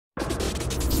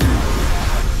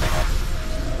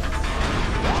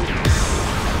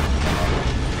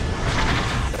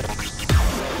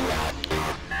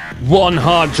One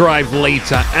hard drive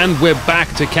later, and we're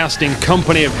back to casting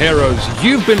Company of Heroes.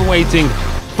 You've been waiting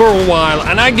for a while,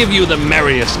 and I give you the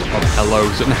merriest of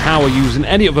hellos and how are yous and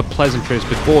any other pleasantries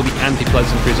before the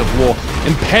anti-pleasantries of war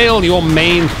impale your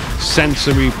main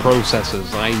sensory processors,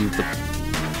 i.e.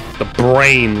 the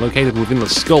brain located within the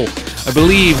skull. I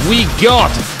believe we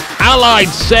got Allied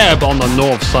Seb on the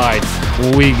north side.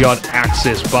 We got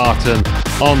Axis Barton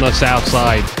on the south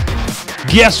side.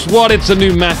 Guess what? It's a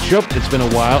new matchup. It's been a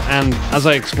while, and as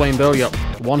I explained earlier,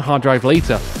 one hard drive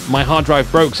later, my hard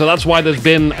drive broke, so that's why there's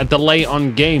been a delay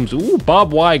on games. Ooh,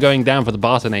 barbed wire going down for the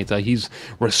Bartonator. He's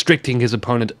restricting his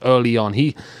opponent early on.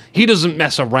 He doesn't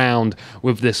mess around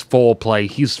with this foreplay.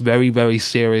 He's very, very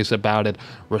serious about it,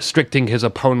 restricting his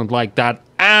opponent like that.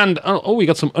 And, oh, we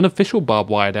got some unofficial barbed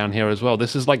wire down here as well.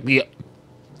 This is like the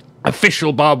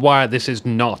official barbed wire. This is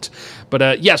not.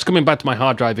 But, yes, coming back to my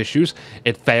hard drive issues,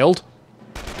 it failed.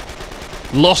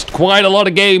 Lost quite a lot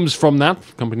of games from that,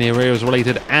 Company of Heroes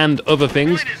related and other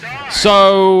things.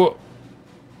 So,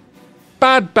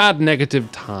 bad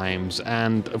negative times.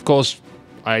 And, of course,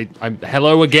 I'm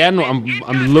hello again.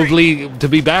 I'm lovely to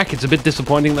be back. It's a bit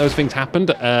disappointing those things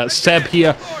happened. Seb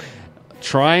here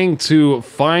trying to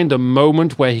find a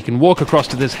moment where he can walk across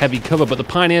to this heavy cover, but the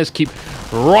Pioneers keep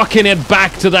rocking it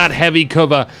back to that heavy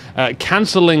cover,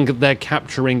 cancelling their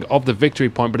capturing of the victory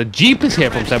point. But a Jeep is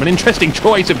here from Seb, an interesting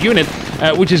choice of unit,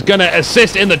 which is going to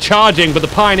assist in the charging, but the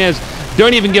Pioneers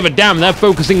don't even give a damn. They're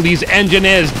focusing these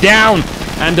Engineers down,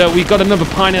 and we've got another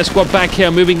Pioneer squad back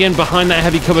here moving in behind that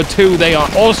heavy cover too. They are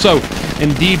also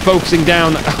indeed focusing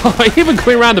down, even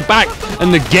coming around the back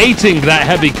and negating that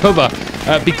heavy cover.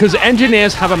 Because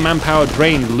Engineers have a manpower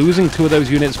drain. Losing two of those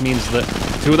units means that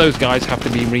two of those guys have to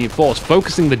be reinforced.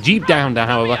 Focusing the Jeep down,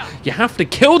 however, you have to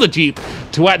kill the Jeep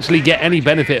to actually get any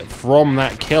benefit from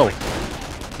that kill.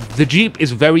 The Jeep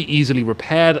is very easily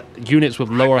repaired. Units with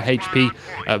lower HP,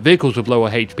 vehicles with lower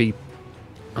HP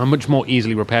are much more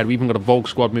easily repaired. We've even got a Volk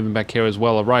squad moving back here as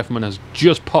well. A Rifleman has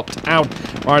just popped out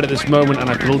right at this moment, and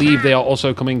I believe they are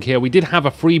also coming here. We did have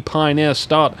a free Pioneer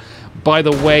start, by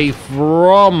the way,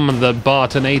 from the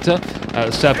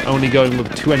Bartonator. Seb only going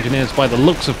with two Engineers by the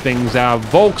looks of things. Our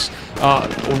Volks are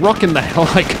rocking the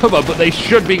hell-like cover, but they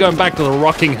should be going back to the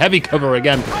rocking heavy cover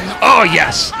again. Oh,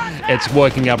 yes! It's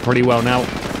working out pretty well now.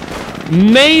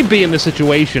 Maybe in this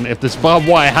situation, if this barbed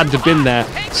wire hadn't have been there,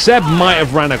 Seb might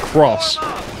have ran across.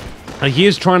 He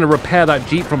is trying to repair that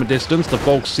Jeep from a distance. The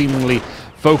Volks seemingly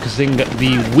focusing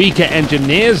the weaker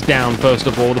Engineers down, first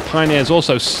of all. The Pioneers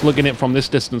also slugging it from this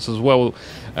distance as well.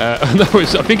 Although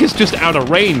I think it's just out of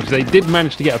range. They did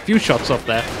manage to get a few shots off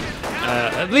there.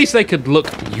 At least they could look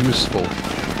useful.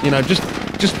 You know,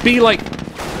 just be like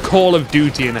Call of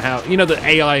Duty and how, you know, the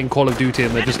AI in Call of Duty,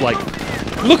 and they're just like,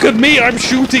 look at me, I'm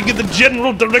shooting in the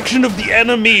general direction of the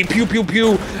enemy, pew pew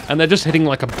pew, and they're just hitting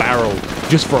like a barrel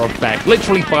just for effect,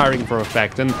 literally firing for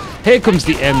effect. And here comes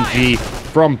the MG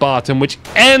from Barton, which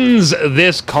ends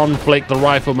this conflict. The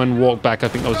Rifleman walked back. I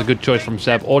think that was a good choice from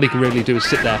Seb. All he can really do is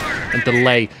sit there and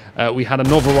delay. We had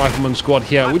another Rifleman squad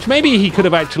here, which maybe he could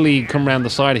have actually come around the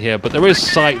side here, but there is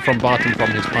sight from Barton from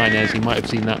his Pioneers. He might have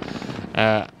seen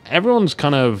that. Everyone's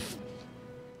kind of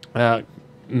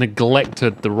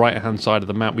neglected the right-hand side of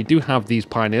the map. We do have these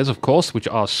Pioneers, of course, which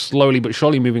are slowly but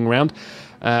surely moving around.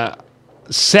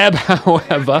 Seb,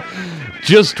 however,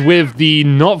 just with the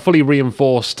not fully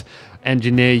reinforced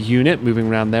Engineer unit moving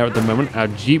around there at the moment. Our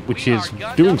Jeep, which is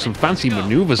doing some fancy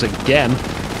maneuvers again,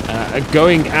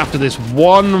 going after this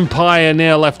one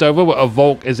Pioneer left over, but a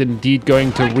Volk is indeed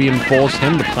going to reinforce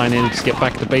him. The Pioneer needs to get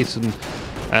back to base and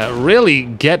really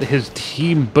get his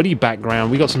team buddy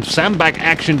background. We got some sandbag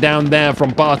action down there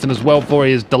from Barton as well for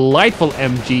his delightful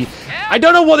MG. I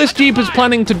don't know what this Jeep is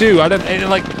planning to do. I don't,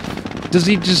 like, does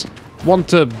he just want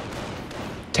to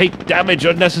take damage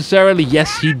unnecessarily?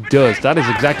 Yes, he does. That is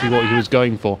exactly what he was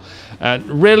going for.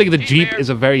 Really, the Jeep is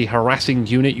a very harassing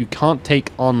unit. You can't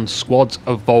take on squads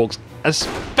of Volks,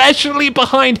 especially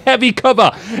behind heavy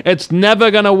cover. It's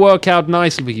never going to work out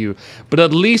nicely for you. But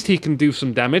at least he can do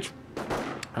some damage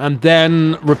and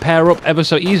then repair up ever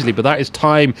so easily. But that is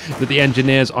time that the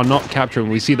Engineers are not capturing.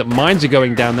 We see that mines are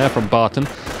going down there from Barton.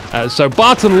 So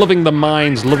Barton loving the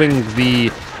mines, loving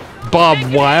the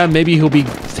barbed wire. Maybe he'll be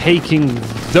taking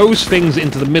those things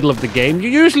into the middle of the game. You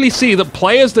usually see that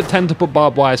players that tend to put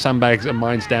barbed wire, sandbags, and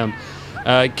mines down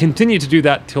continue to do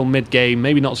that till mid-game.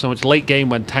 Maybe not so much late game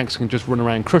when tanks can just run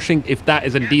around crushing, if that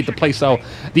is indeed the playstyle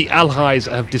the Allies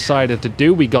have decided to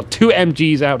do. We got two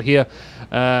MGs out here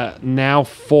now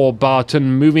for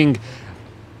Barton, moving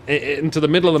into the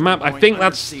middle of the map. I think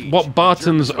that's what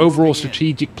Barton's overall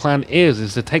strategic plan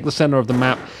is to take the center of the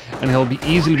map, and he'll be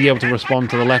easily be able to respond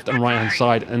to the left and right hand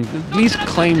side and at least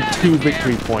claim 2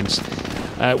 victory points,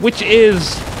 which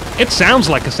is, it sounds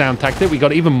like a sound tactic. We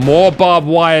got even more barbed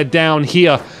wire down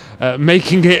here,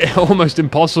 making it almost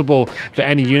impossible for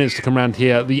any units to come around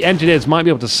here. The engineers might be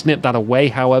able to snip that away,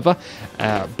 however,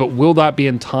 but will that be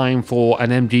in time for an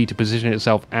MG to position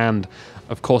itself and,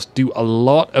 of course, do a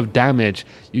lot of damage?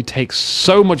 You take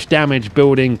so much damage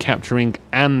building, capturing,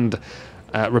 and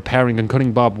repairing and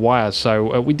cutting barbed wire.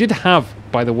 So we did have,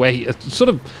 by the way, a sort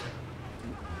of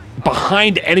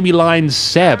behind enemy lines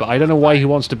Seb. I don't know why he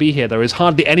wants to be here. There is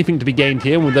hardly anything to be gained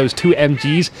here with those 2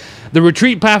 MGs. The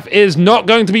retreat path is not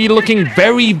going to be looking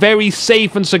very, very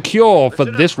safe and secure for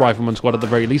this rifleman squad at the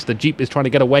very least. The Jeep is trying to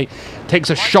get away,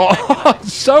 takes a shot.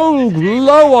 So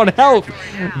low on health,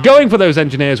 going for those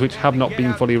engineers which have not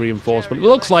been fully reinforced. But it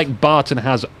looks like Barton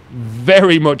has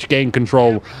very much gained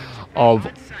control of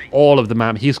all of the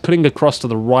map. He's cutting across to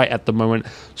the right at the moment.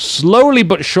 Slowly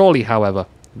but surely, however.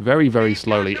 Very, very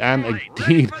slowly. And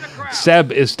indeed,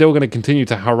 Seb is still going to continue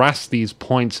to harass these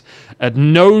points at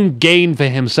no gain for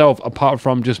himself, apart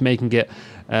from just making it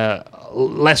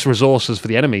less resources for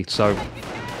the enemy. So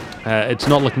it's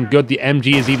not looking good. The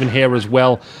MG is even here as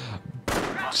well.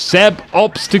 Seb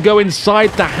opts to go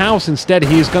inside the house. Instead,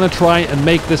 he is going to try and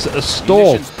make this a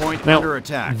stall. Now,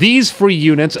 these 3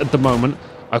 units at the moment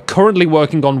are currently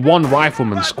working on 1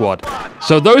 rifleman squad.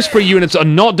 So those 3 units are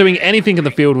not doing anything in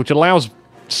the field, which allows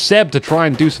Seb to try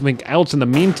and do something else in the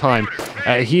meantime.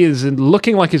 He is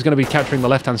looking like he's going to be capturing the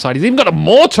left-hand side. He's even got a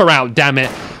mortar out, damn it.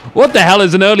 What the hell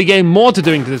is an early game mortar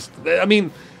doing to this? I mean,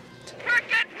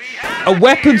 a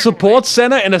weapon support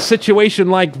center in a situation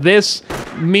like this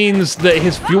means that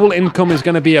his fuel income is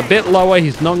going to be a bit lower.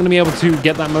 He's not going to be able to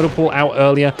get that motor pool out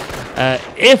earlier.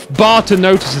 If Barton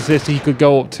notices this, he could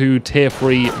go up to tier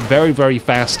 3 very, very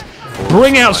fast.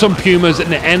 Bring out some Pumas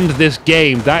and end this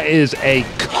game. That is a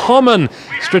common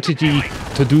strategy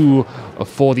to do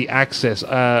for the Axis.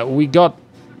 We got...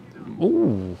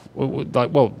 Ooh,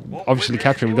 well, obviously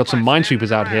capturing. We've got some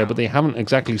minesweepers out here, but they haven't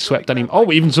exactly swept any...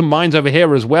 Oh, even some mines over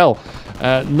here as well.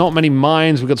 Not many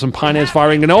mines. We've got some pioneers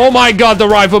firing, and oh my god, the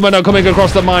riflemen are coming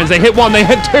across the mines. They hit 1, they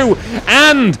hit 2,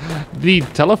 and the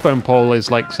telephone pole is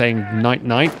like saying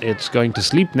night-night. It's going to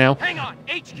sleep now.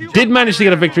 Did manage to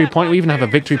get a victory point. We even have a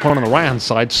victory point on the right-hand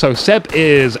side. So Seb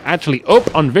is actually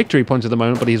up on victory points at the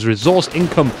moment, but his resource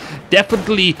income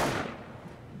definitely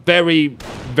very,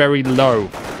 very low.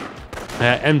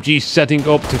 MG setting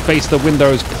up to face the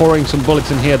windows, pouring some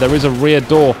bullets in here. There is a rear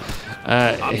door.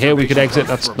 Here we could exit.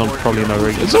 That's not probably no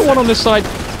rig. Is there one on this side?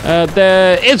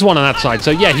 There is one on that side. So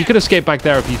yeah, he could escape back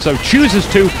there if he so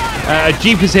chooses to. A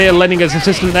Jeep is here lending his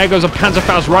assistance. There goes a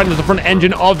Panzerfaust right into the front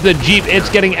engine of the Jeep. It's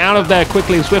getting out of there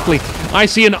quickly and swiftly. I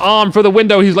see an arm through the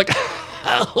window. He's like,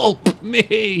 help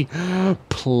me.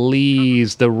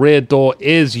 Please. The rear door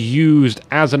is used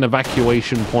as an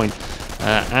evacuation point.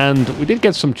 And we did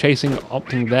get some chasing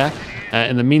opting there.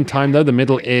 In the meantime, though, the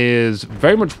middle is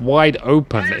very much wide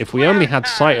open. If we only had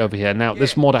sight over here. Now,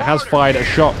 this mortar has fired a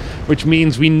shot, which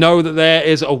means we know that there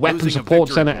is a weapon support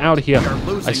center out here.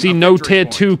 I see no tier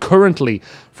 2 currently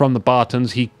from the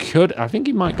Bartons. He could, I think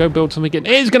he might go build something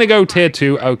again. He's going to go tier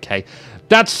 2. Okay,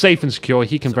 that's safe and secure.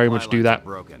 He can very much do that.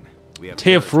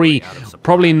 Tier 3,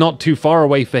 probably not too far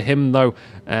away for him, though.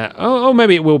 Oh,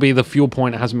 maybe it will be. The fuel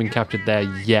point hasn't been captured there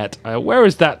yet. Where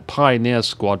is that Pioneer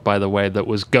squad, by the way, that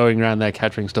was going around there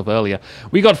capturing stuff earlier?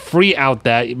 We got 3 out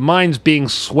there. Mines being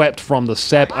swept from the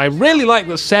Seb. I really like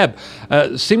the Seb.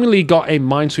 Seemingly got a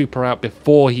minesweeper out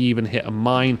before he even hit a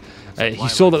mine. He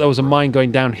saw that there was a mine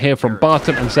going down here from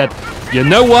Barton and said, you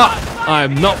know what?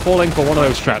 I'm not falling for one of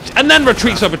those traps. And then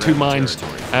retreats over 2 mines.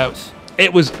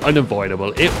 It was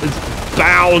unavoidable. It was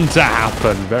bound to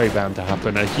happen. Very bound to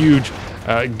happen. A huge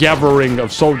gathering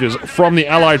of soldiers from the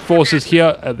Allied forces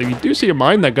here. You do see a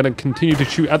mine. They're going to continue to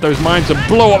shoot at those mines and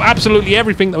blow up absolutely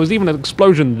everything. There was even an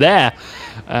explosion there.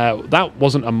 That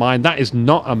wasn't a mine. That is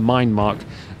not a mine mark.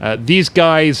 These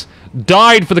guys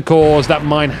died for the cause. That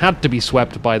mine had to be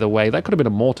swept, by the way. That could have been a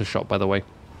mortar shot, by the way.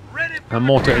 A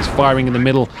mortar is firing in the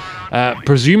middle,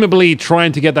 presumably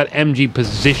trying to get that MG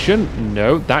position.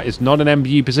 No, that is not an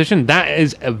MG position. That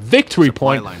is a victory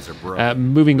point.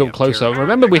 Moving up closer.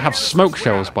 Remember, we have smoke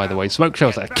shells, by the way. Smoke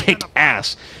shells that kick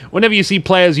ass. Whenever you see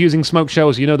players using smoke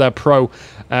shells, you know they're pro.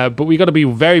 But we got to be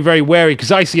very, very wary,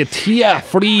 because I see a tier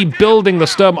 3 building, the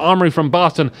Sturm Armory from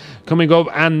Barton, coming up,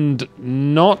 and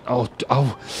not...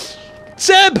 Oh,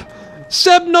 Seb!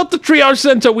 Seb, not the triage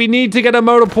center. We need to get a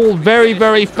motor pool very,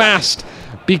 very fast.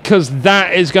 because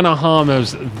that is going to harm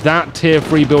us. That tier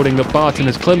 3 building that Barton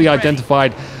has clearly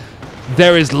identified.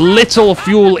 There is little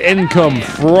fuel income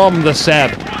from the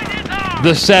Seb.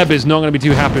 The Seb is not going to be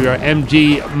too happy.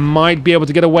 MG might be able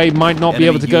to get away, might not be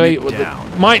able to get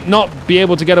away. Might not be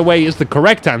able to get away is the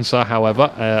correct answer, however.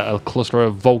 A cluster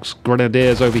of Volks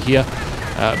Grenadiers over here.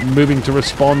 Moving to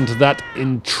respond to that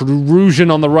intrusion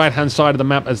on the right-hand side of the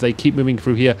map as they keep moving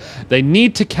through here. They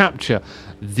need to capture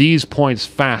these points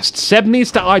fast. Seb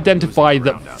needs to identify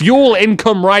that fuel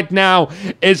income right now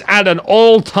is at an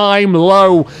all-time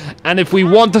low. And if we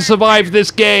want to survive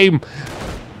this game,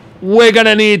 we're going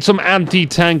to need some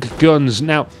anti-tank guns.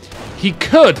 Now, he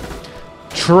could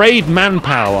trade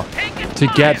manpower to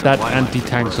get that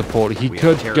anti-tank support. He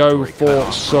could go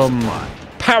for some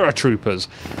paratroopers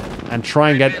and try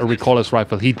and get a recoilless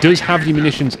rifle. He does have the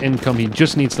munitions income. He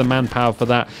just needs the manpower for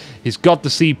that. He's got the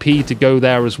CP to go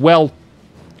there as well.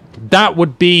 That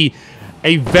would be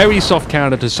a very soft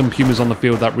counter to some Pumas on the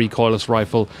field, that recoilless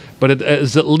rifle. But it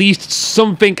is at least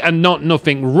something and not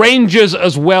nothing. Rangers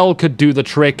as well could do the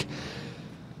trick.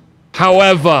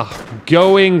 However,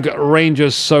 going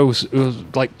Rangers so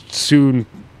soon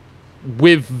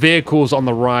with vehicles on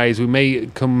the rise, we may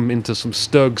come into some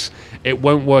stugs. It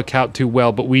won't work out too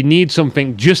well, but we need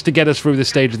something just to get us through this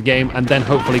stage of the game and then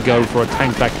hopefully go for a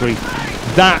tank factory.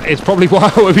 That is probably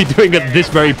what we'll be doing at this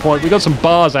very point. We got some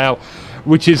bars out,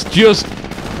 which is just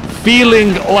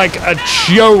feeling like a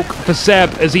joke for Seb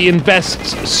as he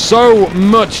invests so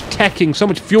much teching, so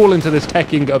much fuel into this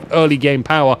teching of early game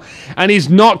power, and he's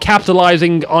not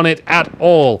capitalizing on it at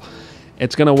all.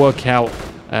 It's going to work out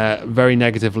very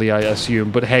negatively, I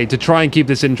assume. But hey, to try and keep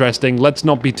this interesting, let's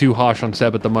not be too harsh on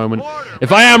Seb at the moment.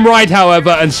 If I am right,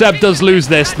 however, and Seb does lose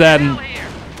this, then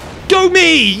go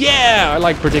me! Yeah! I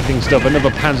like predicting stuff. Another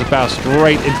Panzerfaust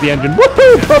straight into the engine.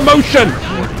 Woohoo! Promotion!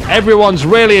 Everyone's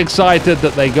really excited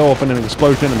that they go up in an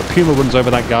explosion and the Puma runs over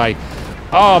that guy.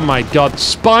 Oh my god.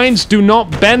 Spines do not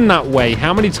bend that way.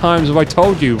 How many times have I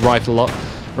told you, Rifle Lot?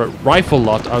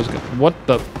 I was... What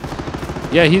the...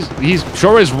 Yeah, he's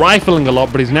sure is rifling a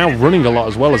lot, but he's now running a lot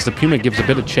as well as the Puma gives a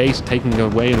bit of chase, taking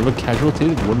away another casualty.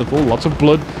 Wonderful. Lots of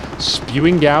blood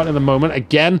spewing out in the moment.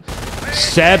 Again,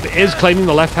 Seb is claiming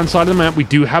the left-hand side of the map. We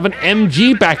do have an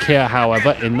MG back here,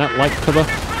 however, in that light cover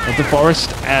of the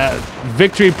forest.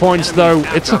 Victory points, though.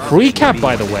 It's a free cap,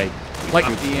 by the way. Like,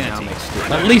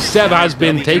 at least Seb has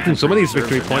been taking some of these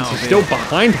victory points. He's still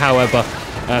behind, however.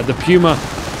 The Puma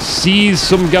sees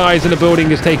some guys in the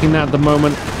building, is taking that at the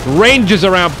moment. Rangers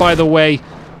are out, by the way.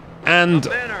 And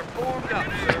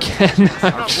again,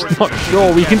 I'm just not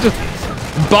sure. We can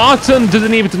just... Barton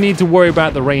doesn't even need to worry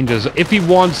about the Rangers. If he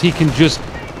wants, he can just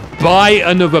buy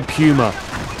another Puma.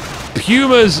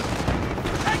 Puma's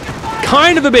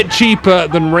kind of a bit cheaper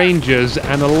than Rangers,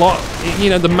 and a lot, you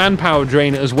know, the manpower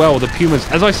drain as well. The Pumas,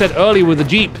 as I said earlier with the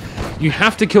Jeep, you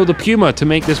have to kill the Puma to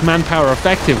make this manpower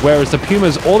effective, whereas the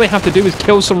Pumas, all they have to do is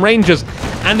kill some Rangers,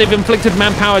 and they've inflicted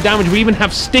manpower damage. We even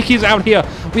have stickies out here.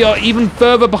 We are even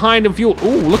further behind in fuel.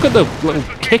 Ooh, look at the little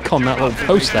kick on that little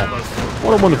post there.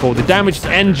 What a wonderful. The damaged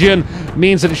engine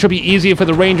means that it should be easier for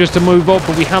the Rangers to move up,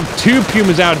 but we have two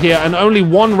Pumas out here and only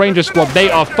one Ranger squad.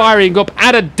 They are firing up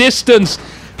at a distance.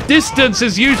 Distance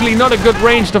is usually not a good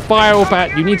range to fire up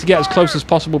at. You need to get as close as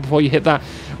possible before you hit that.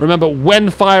 Remember, when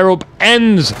fire up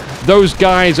ends, those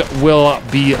guys will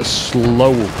be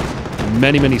slow.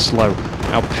 Many slow.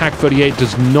 Now, Pack 38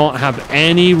 does not have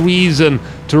any reason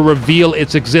to reveal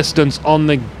its existence on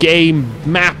the game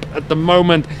map at the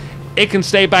moment. It can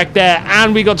stay back there,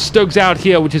 and we got Stugs out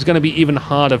here, which is going to be even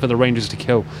harder for the Rangers to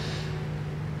kill.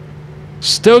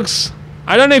 Stugs,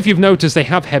 I don't know if you've noticed, they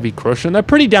have heavy crush, and they're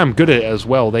pretty damn good at it as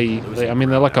well. I mean,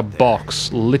 they're like a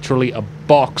box, literally a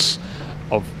box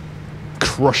of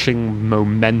crushing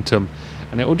momentum,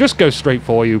 and it will just go straight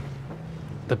for you.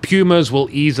 The Pumas will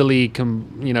easily,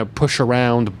 push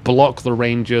around, block the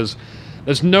Rangers.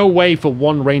 There's no way for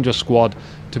one Ranger squad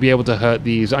to be able to hurt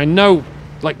these. I know,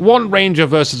 like, one Ranger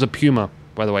versus a Puma,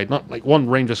 by the way, not like one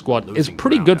Ranger squad, is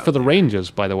pretty good for the Rangers,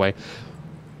 by the way.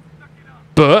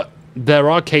 But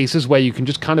there are cases where you can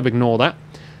just kind of ignore that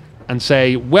and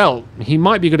say, well, he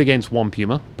might be good against one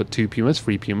Puma, but two Pumas,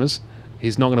 three Pumas,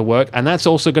 he's not going to work, and that's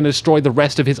also going to destroy the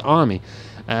rest of his army.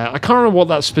 I can't remember what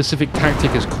that specific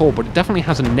tactic is called, but it definitely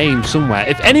has a name somewhere.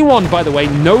 If anyone, by the way,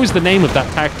 knows the name of that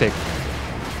tactic,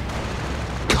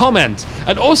 comment.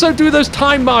 And also do those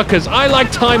time markers. I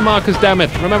like time markers, damn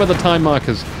it. Remember the time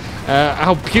markers.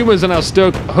 Our Pumas and our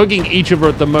Stug hugging each other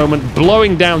at the moment,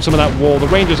 blowing down some of that wall. The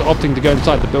Rangers opting to go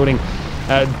inside the building.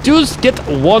 Does get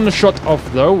one shot off,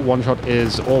 though. One shot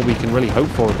is all we can really hope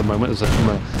for at the moment as a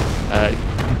Puma,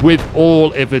 with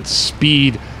all of its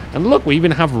speed And look, we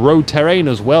even have road terrain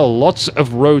as well. Lots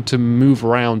of road to move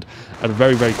around at a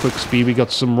very, very quick speed. We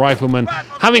got some riflemen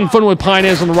having fun with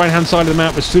pioneers on the right-hand side of the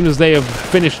map as soon as they have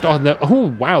finished on their... Oh,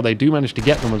 wow, they do manage to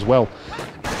get them as well.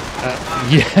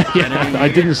 Yeah, I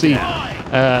didn't see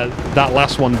that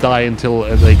last one die until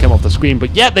they came off the screen.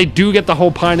 But yeah, they do get the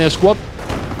whole pioneer squad.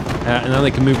 And then they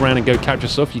can move around and go capture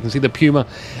stuff. You can see the Puma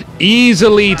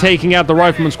easily taking out the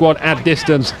rifleman squad at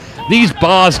distance. These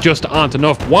bars just aren't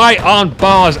enough. Why aren't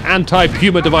bars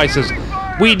anti-Puma devices?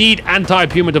 We need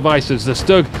anti-Puma devices. The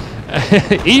Stug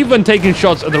even taking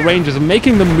shots at the Rangers and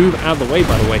making them move out of the way,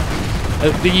 by the way.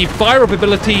 The fire-up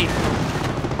ability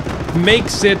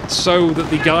makes it so that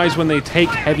the guys, when they take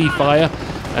heavy fire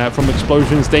from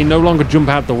explosions, they no longer jump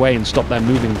out the way and stop their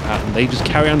moving pattern. They just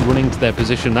carry on running to their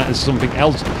position. That is something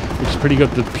else which is pretty good.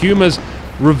 The Pumas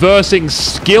reversing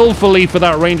skillfully for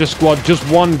that Ranger squad. Just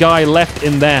one guy left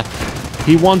in there.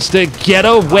 He wants to get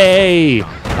away.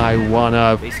 I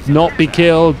wanna not be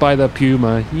killed by the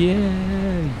Puma.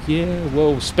 Yeah.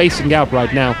 Whoa, spacing out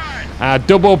right now.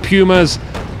 Double Pumas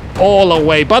all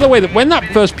away. By the way, when that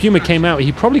first Puma came out,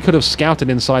 he probably could have scouted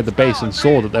inside the base and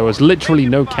saw that there was literally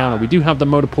no counter. We do have the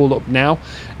motor pool up now.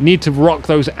 Need to rock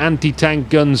those anti-tank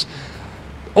guns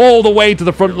all the way to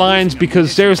the front lines, because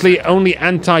seriously, only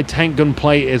anti-tank gun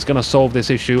play is going to solve this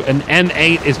issue. An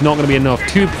M8 is not going to be enough.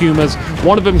 2 Pumas,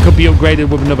 one of them could be upgraded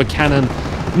with another cannon.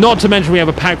 Not to mention we have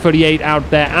a Pak-38 out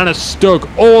there and a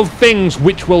Stug. All things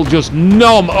which will just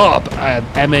numb up an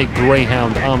M8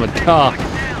 Greyhound armored car.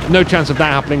 No chance of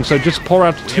that happening, so just pour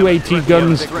out 2 AT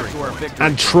guns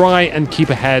and try and keep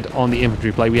ahead on the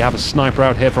infantry play. We have a sniper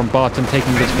out here from Barton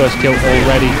taking this first kill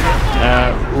already.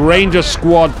 Ranger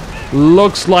squad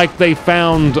looks like they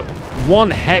found one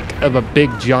heck of a big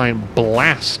giant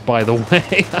blast, by the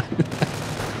way.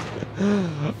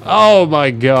 Oh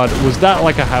my god, was that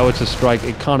like a howitzer strike?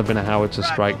 It can't have been a howitzer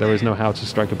strike. There is no howitzer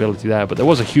strike ability there, but there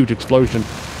was a huge explosion.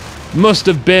 Must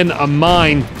have been a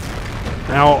mine.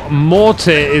 Our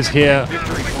mortar is here,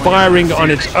 firing on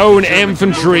its own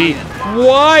infantry.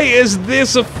 Why is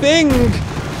this a thing?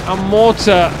 A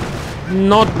mortar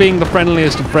not being the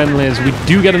friendliest of friendlies. We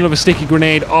do get another sticky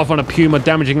grenade off on a Puma,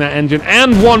 damaging that engine,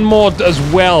 and one more as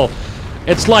well.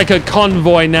 It's like a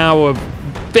convoy now of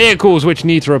vehicles which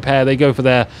need to repair. They go for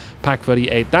their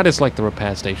Pak-38. That is like the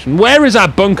repair station. Where is our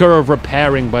bunker of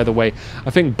repairing, by the way? I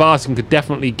think Barton could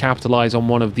definitely capitalize on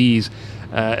one of these.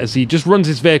 As he just runs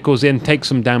his vehicles in, takes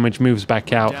some damage, moves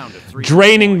back out,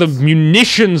 draining the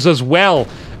munitions as well.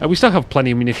 We still have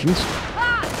plenty of munitions,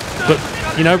 but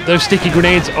you know, those sticky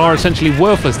grenades are essentially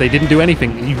worthless. They didn't do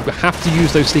anything. You have to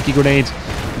use those sticky grenades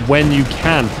when you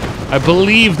can. I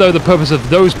believe, though, the purpose of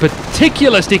those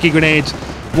particular sticky grenades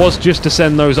was just to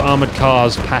send those armored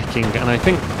cars packing. And I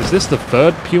think, is this the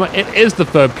third Puma? It is the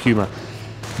third Puma.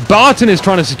 Barton is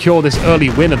trying to secure this early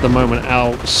win at the moment.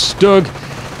 Our Stug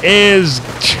is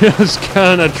just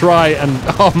gonna try and,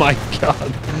 oh my god,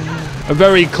 a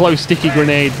very close sticky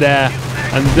grenade there.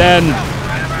 And then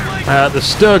the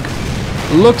Stug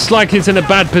looks like it's in a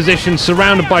bad position,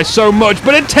 surrounded by so much,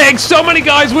 but it takes so many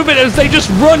guys with it as they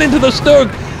just run into the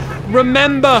Stug.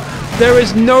 Remember, there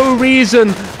is no reason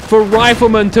for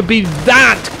riflemen to be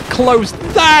that close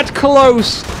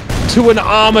to an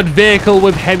armored vehicle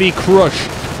with heavy crush.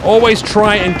 Always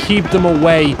try and keep them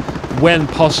away when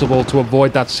possible to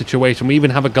avoid that situation. We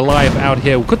even have a Goliath out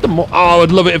here. Could the oh,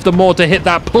 I'd love it if the mortar hit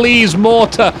that. Please,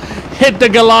 mortar, hit the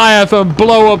Goliath and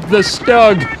blow up the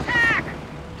Stug.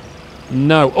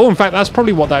 No. Oh, in fact, that's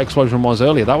probably what that explosion was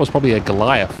earlier. That was probably a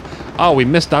Goliath. Oh, we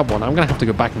missed that one. I'm going to have to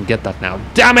go back and get that now.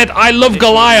 Damn it! I love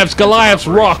Goliaths! Goliaths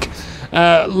rock!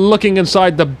 Looking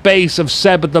inside the base of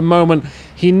Seb at the moment.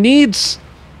 He needs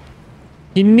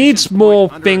more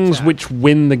things which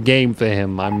win the game for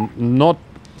him. I'm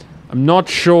not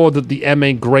sure that the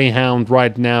M8 Greyhound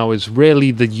right now is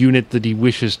really the unit that he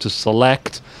wishes to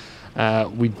select.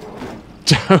 We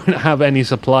don't have any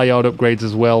supply yard upgrades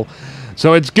as well.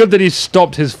 So it's good that he's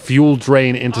stopped his fuel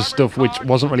drain into stuff which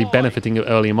wasn't really benefiting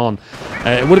early on.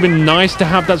 It would have been nice to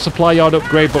have that supply yard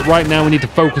upgrade, but right now we need to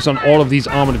focus on all of these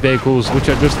armored vehicles which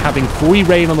are just having free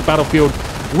reign on the battlefield.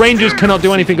 Rangers cannot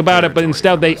do anything about it, but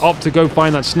instead they opt to go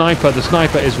find that sniper. The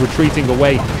sniper is retreating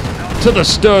away to the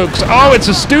Stugs. Oh, it's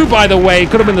a Stu, by the way. It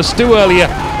could have been the Stu earlier.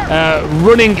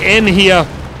 Running in here,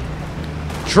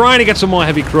 trying to get some more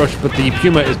heavy crush, but the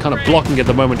Puma is kind of blocking at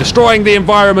the moment, destroying the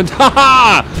environment. Ha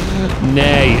ha!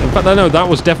 Nay. In fact, no, that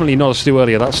was definitely not a Stu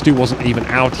earlier. That Stu wasn't even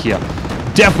out here.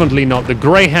 Definitely not. The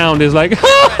Greyhound is like,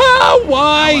 ha ha!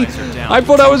 Why? I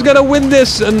thought I was going to win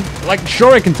this. And, like,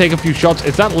 sure, I can take a few shots.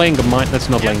 Is that laying a mine? That's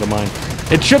not laying a mine.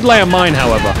 It should lay a mine,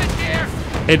 however.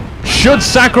 should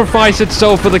sacrifice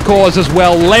itself for the cause as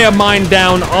well. Lay a mine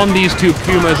down on these two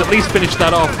Pumas. At least finish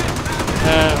that off.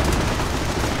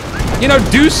 You know,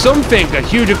 do something. A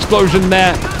huge explosion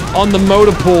there on the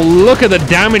motor pool. Look at the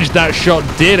damage that shot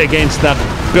did against that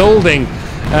building.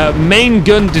 Main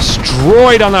gun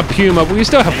destroyed on that Puma, but we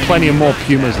still have plenty of more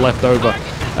Pumas left over.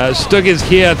 Stug is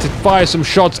here to fire some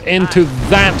shots into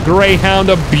that Greyhound.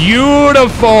 A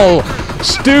beautiful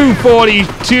Stu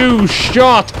 42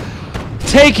 shot,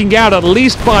 taking out at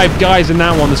least 5 guys in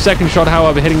that one. The second shot,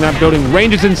 however, hitting that building.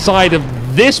 Rangers inside of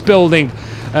this building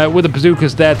with the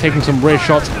bazookas there, taking some rear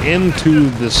shots into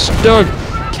the Stug.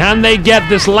 Can they get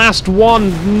this last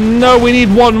one? No, we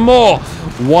need one more.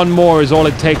 One more is all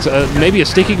it takes. Maybe a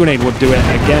sticky grenade would do it.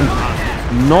 Again,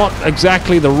 not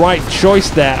exactly the right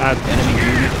choice there.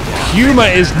 Puma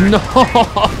is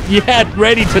not yet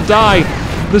ready to die.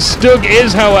 The Stug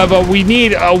is, however. We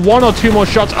need 1 or 2 more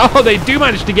shots. Oh, they do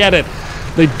manage to get it.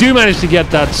 They do manage to get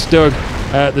that Stug.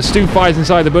 The Stu fires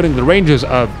inside the building. The Rangers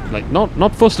are like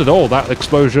not fussed at all. That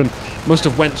explosion must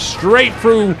have went straight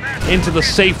through into the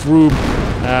safe room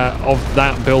of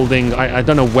that building. I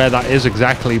don't know where that is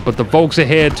exactly, but the Volks are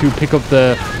here to pick up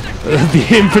the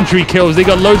infantry kills. They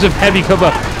got loads of heavy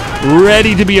cover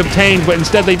ready to be obtained, but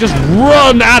instead they just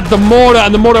run at the mortar,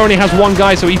 and the mortar only has 1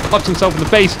 guy, so he pops himself in the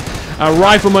face.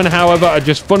 Riflemen, however, are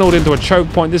just funneled into a choke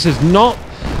point. This is not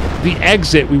the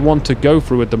exit we want to go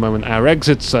through at the moment. Our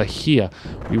exits are here.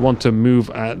 We want to move,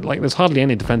 like there's hardly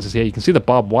any defenses here. You can see the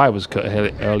barbed wire was cut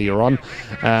earlier on.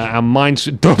 Our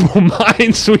double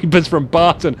minesweepers from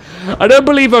Barton. I don't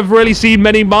believe I've really seen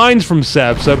many mines from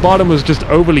Seb, so Barton was just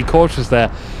overly cautious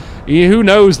there. Who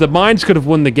knows, the mines could have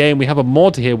won the game. We have a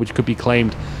mortar here which could be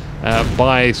claimed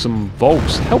by some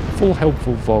Volks. Helpful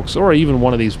Volks, or even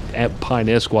one of these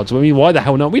Pioneer squads. I mean, why the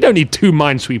hell not? We don't need 2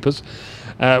 minesweepers.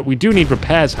 We do need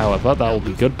repairs, however. That will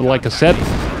be good. But like I said,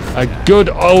 a good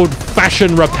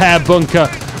old-fashioned repair bunker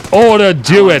ought to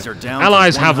do it.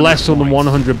 Allies have less than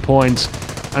 100 points,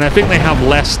 and I think they have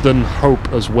less than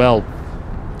hope as well.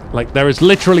 Like, there is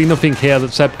literally nothing here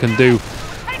that Seb can do.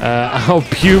 Our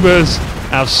Pumas,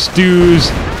 our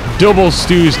Stews, double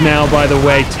Stews now, by the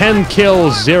way. 10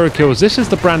 kills, 0 kills. This is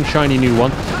the brand shiny new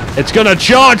one. It's going to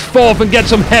charge forth and get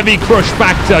some heavy crush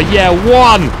factor. Yeah,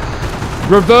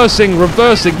 1. Reversing.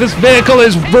 This vehicle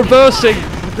is reversing.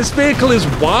 This vehicle is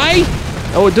why?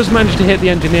 Oh, it does manage to hit the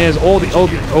engineers. All the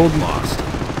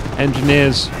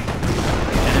engineers.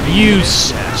 You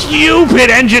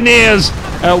stupid engineers!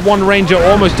 1 Ranger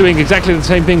almost doing exactly the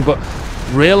same thing, but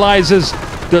realizes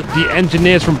that the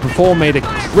engineers from before made a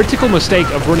critical mistake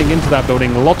of running into that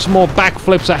building. Lots more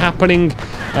backflips are happening.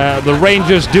 The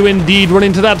Rangers do indeed run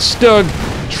into that Stug,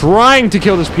 trying to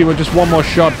kill this Puma. Just 1 more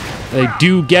shot. They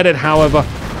do get it, however.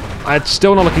 It's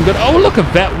still not looking good. Oh, look, a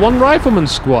vet 1 rifleman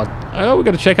squad. Oh, we've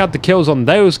got to check out the kills on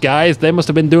those guys. They must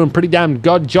have been doing pretty damn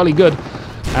jolly good.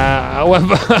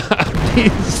 However,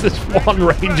 this 1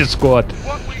 Ranger squad.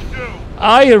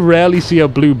 I rarely see a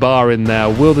blue bar in there.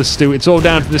 Will the Stu? It's all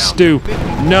down to the Stu.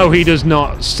 No, he does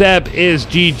not. Seb is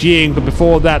GGing, but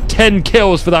before that, 10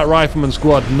 kills for that rifleman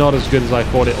squad. Not as good as I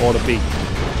thought it ought to be.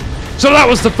 So that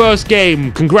was the first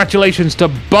game. Congratulations to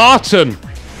Barton.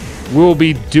 We'll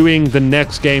be doing the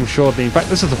next game shortly. In fact,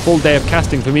 this is a full day of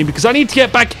casting for me because I need to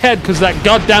get back ahead because that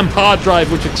goddamn hard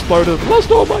drive which exploded lost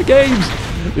all my games.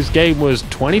 This game was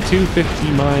 22 minutes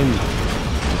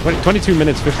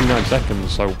 59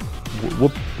 seconds, so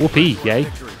whoopee, yay.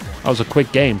 That was a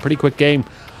quick game, pretty quick game.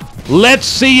 Let's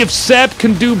see if Seb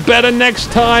can do better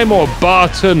next time or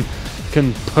Barton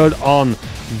can put on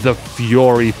the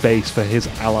fury face for his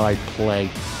allied play.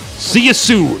 See you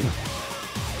soon.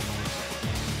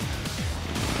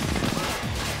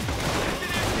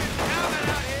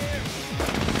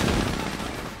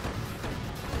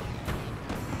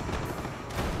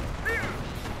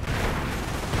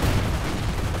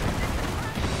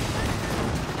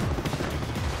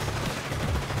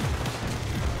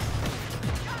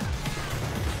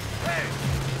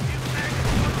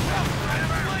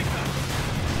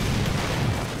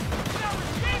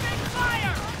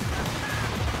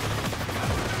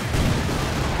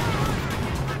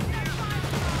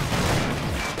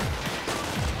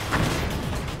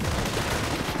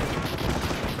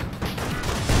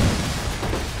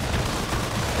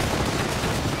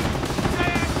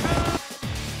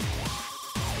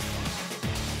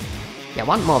 You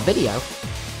want more video?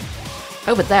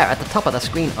 Over there at the top of the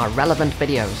screen are relevant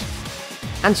videos,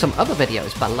 and some other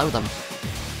videos below them.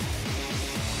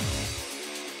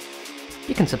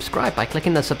 You can subscribe by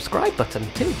clicking the subscribe button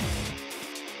too.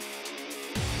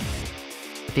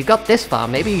 If you got this far,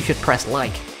 maybe you should press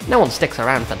like. No one sticks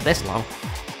around for this long.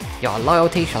 Your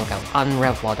loyalty shall go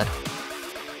unrewarded.